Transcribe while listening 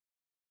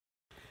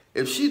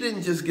If she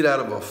didn't just get out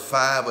of a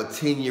 5 or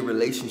 10 year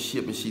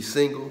relationship and she's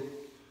single,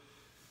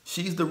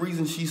 she's the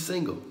reason she's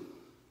single.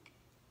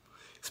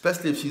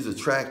 Especially if she's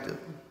attractive.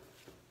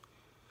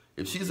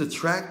 If she's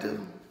attractive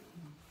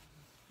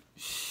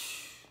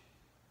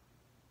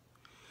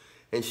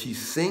and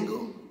she's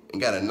single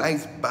and got a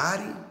nice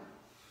body,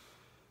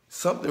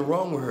 something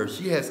wrong with her.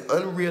 She has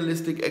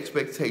unrealistic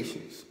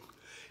expectations.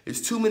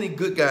 There's too many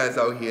good guys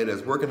out here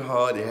that's working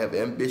hard, they have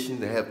ambition,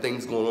 they have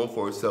things going on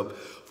for herself,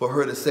 for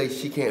her to say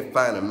she can't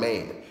find a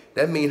man.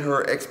 That means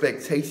her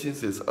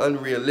expectations is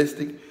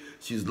unrealistic.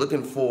 She's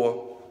looking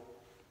for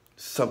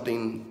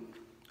something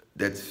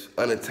that's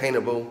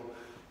unattainable.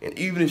 And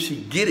even if she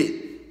get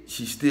it,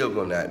 she's still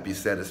gonna not be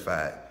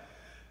satisfied,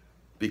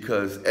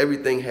 because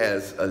everything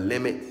has a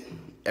limit.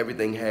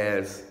 Everything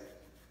has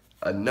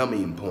a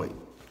numbing point.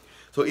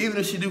 So even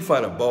if she do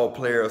find a ball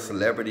player, a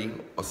celebrity,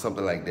 or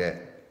something like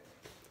that,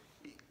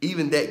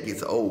 even that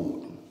gets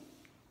old.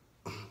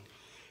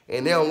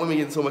 And now women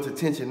getting so much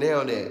attention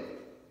now that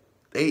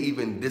they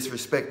even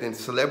disrespecting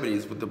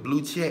celebrities with the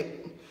blue check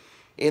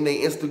in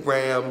their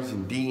Instagrams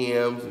and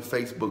DMs and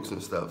Facebooks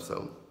and stuff.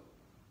 So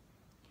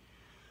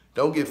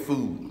don't get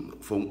fooled.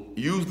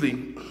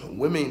 Usually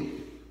women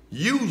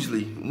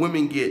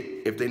get,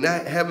 if they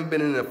haven't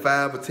been in a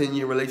 5 or 10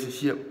 year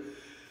relationship,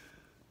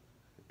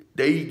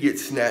 they get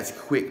snatched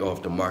quick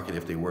off the market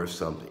if they worth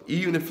something.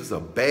 Even if it's a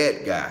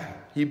bad guy,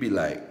 he'd be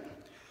like,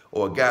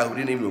 or a guy who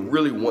didn't even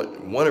really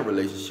want a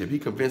relationship. He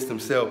convinced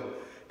himself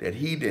that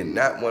he did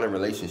not want a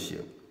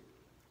relationship.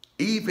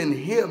 Even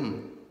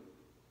him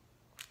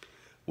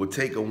would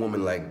take a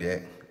woman like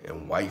that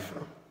and wife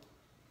her,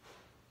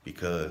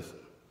 because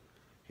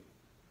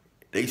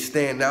they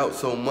stand out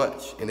so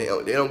much, and they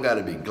don't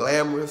gotta be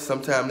glamorous.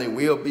 Sometimes they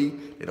will be,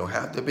 they don't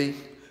have to be.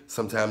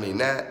 Sometimes they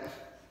not.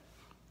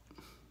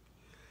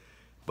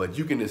 But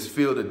you can just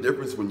feel the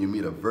difference when you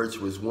meet a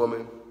virtuous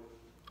woman.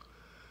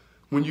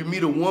 When you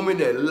meet a woman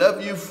that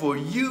loves you for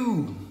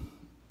you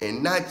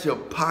and not your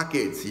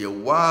pockets, your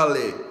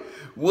wallet.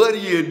 What do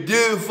you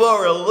do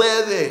for a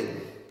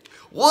living?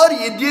 What do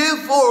you do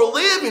for a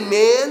living,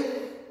 man?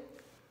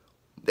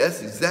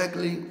 That's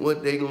exactly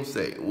what they gonna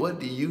say. What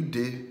do you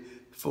do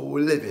for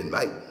a living,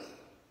 mate?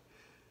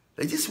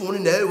 They just want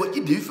to know what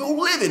you do for a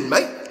living,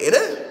 mate, you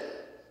know?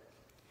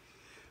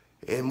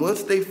 And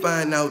once they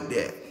find out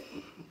that,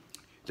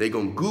 they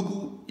gonna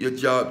Google your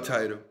job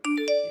title,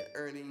 your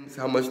earnings,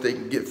 how much they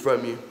can get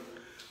from you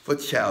for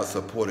child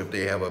support if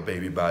they have a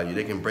baby by you.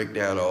 They can break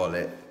down all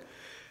that.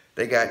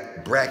 They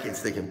got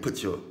brackets they can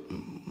put your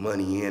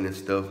money in and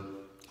stuff.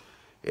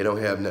 It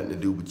don't have nothing to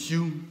do with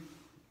you,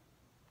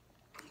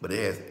 but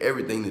it has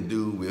everything to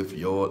do with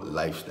your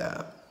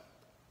lifestyle.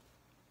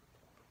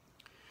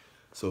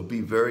 So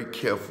be very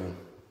careful.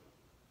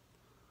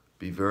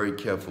 Be very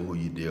careful who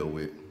you deal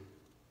with.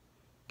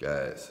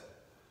 Guys,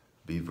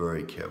 be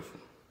very careful.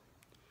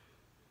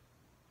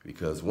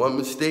 Because one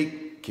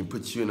mistake can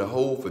put you in a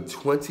hole for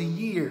 20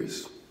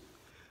 years.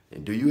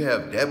 And do you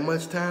have that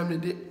much time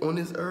on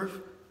this earth?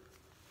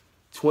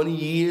 20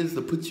 years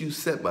to put you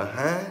set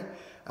behind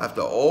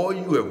after all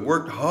you have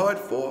worked hard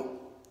for?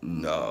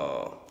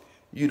 No,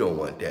 you don't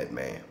want that,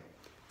 man.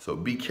 So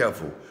be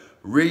careful.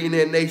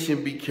 Reallionaire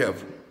Nation, be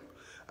careful.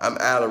 I'm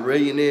Allan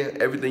Reallionaire.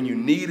 Everything you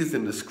need is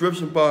in the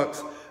description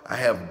box. I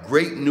have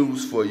great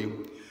news for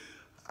you.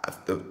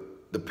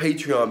 The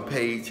Patreon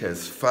page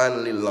has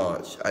finally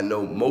launched. I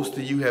know most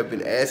of you have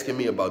been asking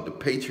me about the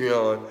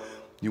Patreon.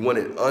 You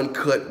wanted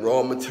uncut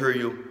raw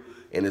material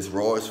in its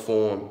rawest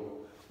form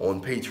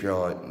on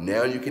Patreon.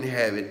 Now you can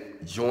have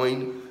it.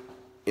 Join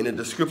in the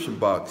description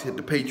box. Hit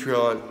the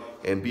Patreon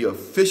and be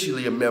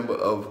officially a member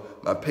of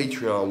my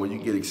Patreon, where you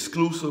get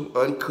exclusive,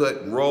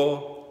 uncut,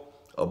 raw,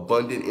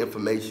 abundant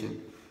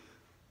information.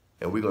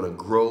 And we're gonna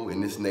grow in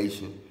this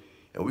nation.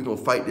 And we're gonna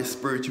fight this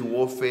spiritual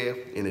warfare.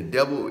 And the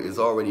devil is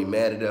already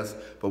mad at us,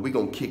 but we're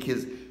gonna kick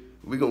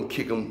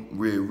him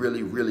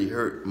really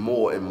hurt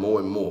more and more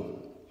and more.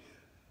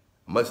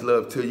 Much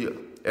love to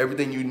you.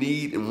 Everything you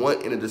need and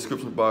want in the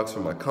description box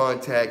for my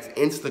contacts,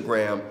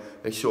 Instagram.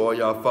 Make sure all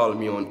y'all follow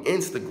me on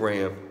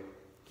Instagram.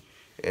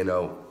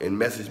 And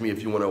message me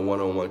if you want a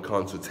one-on-one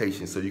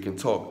consultation, so you can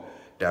talk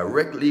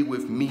directly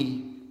with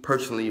me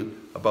personally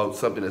about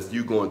something that's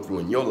you going through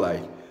in your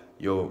life,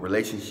 your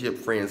relationship,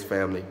 friends,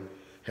 family,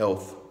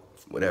 health,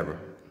 whatever.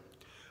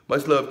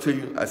 Much love to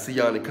you. I see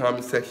y'all in the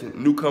comment section.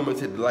 Newcomers,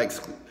 hit the like,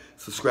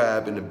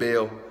 subscribe, and the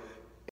bell.